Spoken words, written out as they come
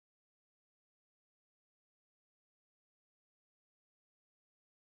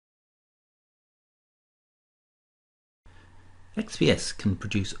XPS can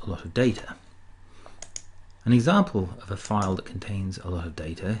produce a lot of data. An example of a file that contains a lot of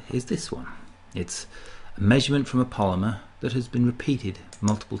data is this one. It's a measurement from a polymer that has been repeated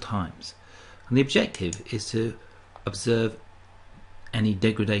multiple times. And the objective is to observe any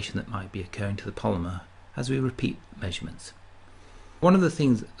degradation that might be occurring to the polymer as we repeat measurements. One of the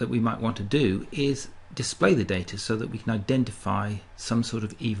things that we might want to do is display the data so that we can identify some sort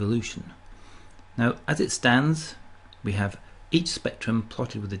of evolution. Now, as it stands, we have each spectrum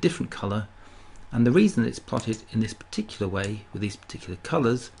plotted with a different color, and the reason it's plotted in this particular way with these particular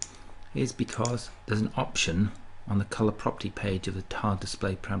colors is because there's an option on the color property page of the tile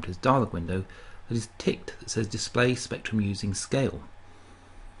display parameters dialog window that is ticked that says display spectrum using scale.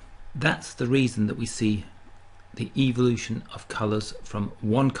 That's the reason that we see the evolution of colors from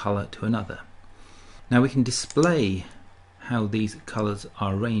one color to another. Now we can display how these colors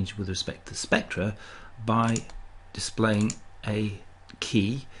are arranged with respect to spectra by displaying a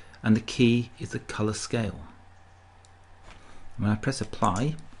key, and the key is the color scale. When I press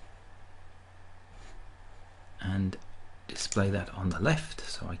apply and display that on the left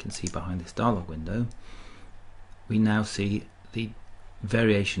so I can see behind this dialog window, we now see the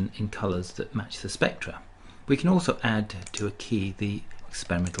variation in colors that match the spectra. We can also add to a key the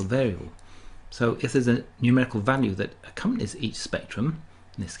experimental variable. So if there's a numerical value that accompanies each spectrum,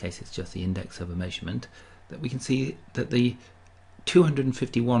 in this case it's just the index of a measurement, that we can see that the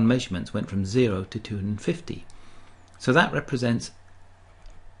 251 measurements went from 0 to 250. So that represents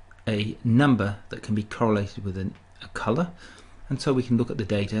a number that can be correlated with a color, and so we can look at the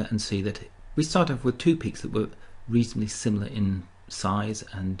data and see that we start off with two peaks that were reasonably similar in size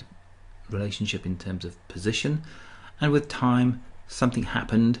and relationship in terms of position, and with time something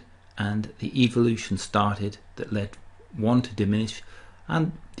happened and the evolution started that led one to diminish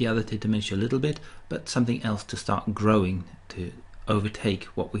and the other to diminish a little bit, but something else to start growing to overtake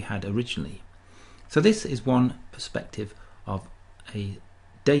what we had originally. So this is one perspective of a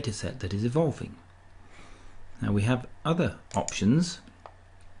data set that is evolving. Now we have other options,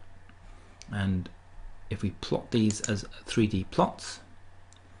 and if we plot these as 3D plots,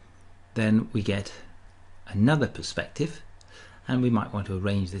 then we get another perspective, and we might want to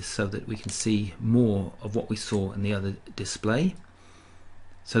arrange this so that we can see more of what we saw in the other display.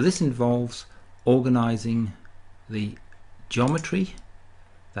 So this involves organizing the geometry,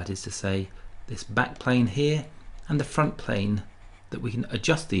 that is to say this back plane here and the front plane, that we can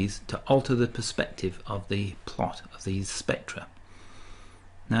adjust these to alter the perspective of the plot of these spectra.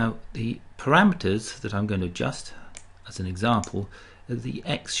 Now the parameters that I'm going to adjust as an example are the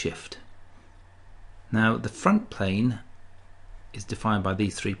X shift. Now the front plane is defined by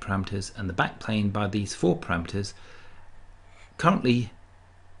these three parameters and the back plane by these four parameters. Currently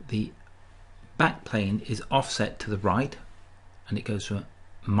the back plane is offset to the right and it goes from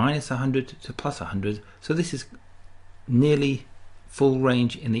minus 100 to plus 100, so this is nearly full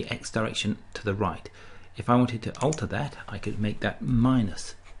range in the X direction to the right. If I wanted to alter that, I could make that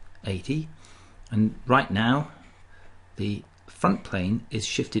minus 80, and right now the front plane is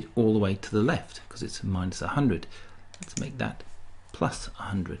shifted all the way to the left because it's minus 100. Let's make that plus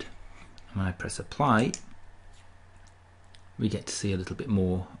 100, and when I press apply we get to see a little bit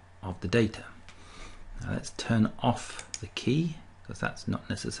more of the data. Now let's turn off the key because that's not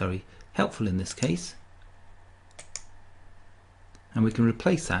necessarily helpful in this case, and we can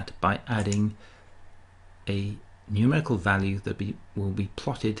replace that by adding a numerical value that will be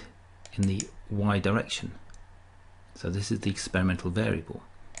plotted in the Y direction. So this is the experimental variable,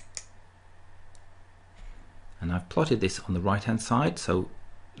 and I've plotted this on the right hand side, so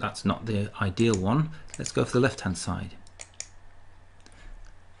that's not the ideal one. Let's go for the left hand side,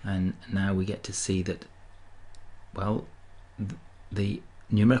 and now we get to see that, well, the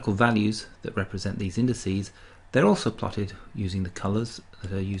numerical values that represent these indices, they're also plotted using the colors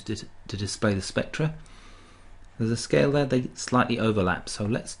that are used to display the spectra. There's a scale there, they slightly overlap, so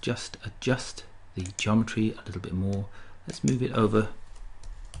let's just adjust the geometry a little bit more. Let's move it over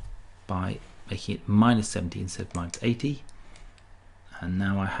by making it minus 70 instead of minus 80, and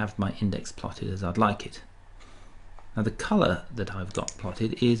now I have my index plotted as I'd like it. Now the color that I've got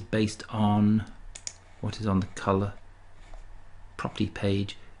plotted is based on what is on the color property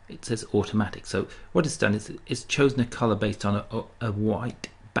page. It says automatic, so what it's done is it's chosen a color based on a white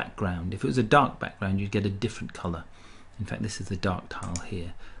background. If it was a dark background you'd get a different color. In fact, this is the dark tile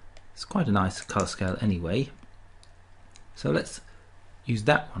here. It's quite a nice color scale anyway, so let's use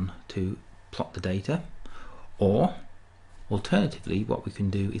that one to plot the data. Or alternatively, what we can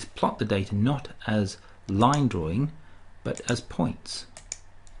do is plot the data not as line drawing but as points.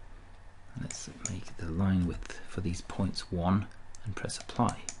 Let's make the line width for these points 1 and press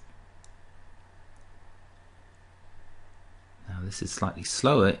apply. Now this is slightly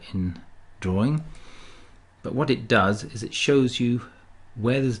slower in drawing, but what it does is it shows you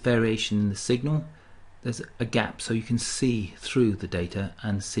where there's variation in the signal. There's a gap so you can see through the data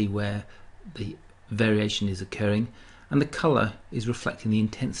and see where the variation is occurring, and the color is reflecting the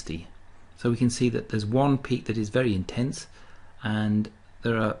intensity. So we can see that there's one peak that is very intense, and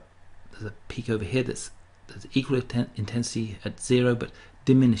there's a peak over here there's equal intensity at 0 but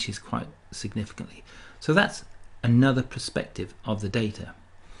diminishes quite significantly. So that's another perspective of the data.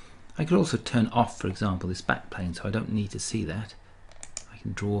 I could also turn off, for example, this backplane, so I don't need to see that. I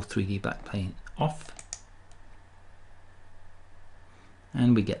can draw 3D backplane off,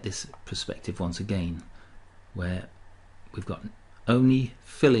 and we get this perspective once again, where we've got only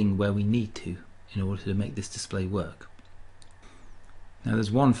filling where we need to in order to make this display work. Now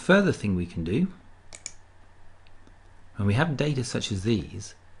there's one further thing we can do. When we have data such as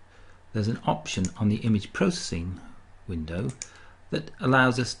these, there's an option on the image processing window that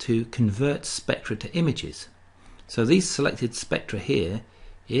allows us to convert spectra to images. So these selected spectra here,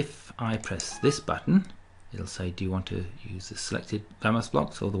 if I press this button, it'll say, do you want to use the selected Vamos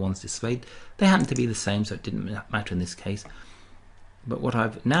blocks or the ones displayed? They happen to be the same, so it didn't matter in this case. But what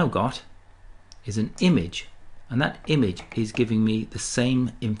I've now got is an image, and that image is giving me the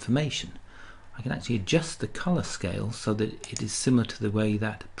same information. I can actually adjust the color scale so that it is similar to the way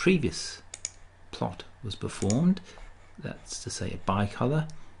that previous plot was performed. That's to say a bicolor,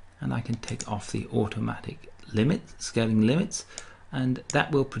 and I can take off the automatic scaling limits, and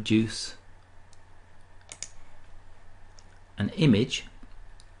that will produce an image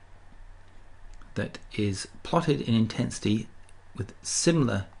that is plotted in intensity with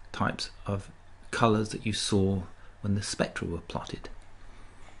similar types of colors that you saw when the spectra were plotted.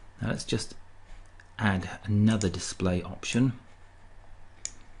 Now let's just add another display option,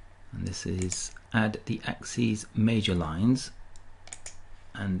 and this is add the axes major lines,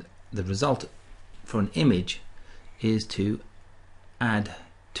 and the result for an image is to add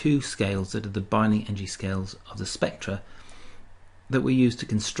two scales that are the binding energy scales of the spectra that we use to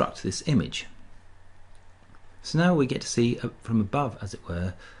construct this image. So now we get to see from above, as it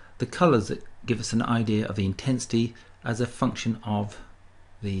were, the colors that give us an idea of the intensity as a function of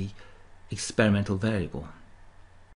the experimental variable.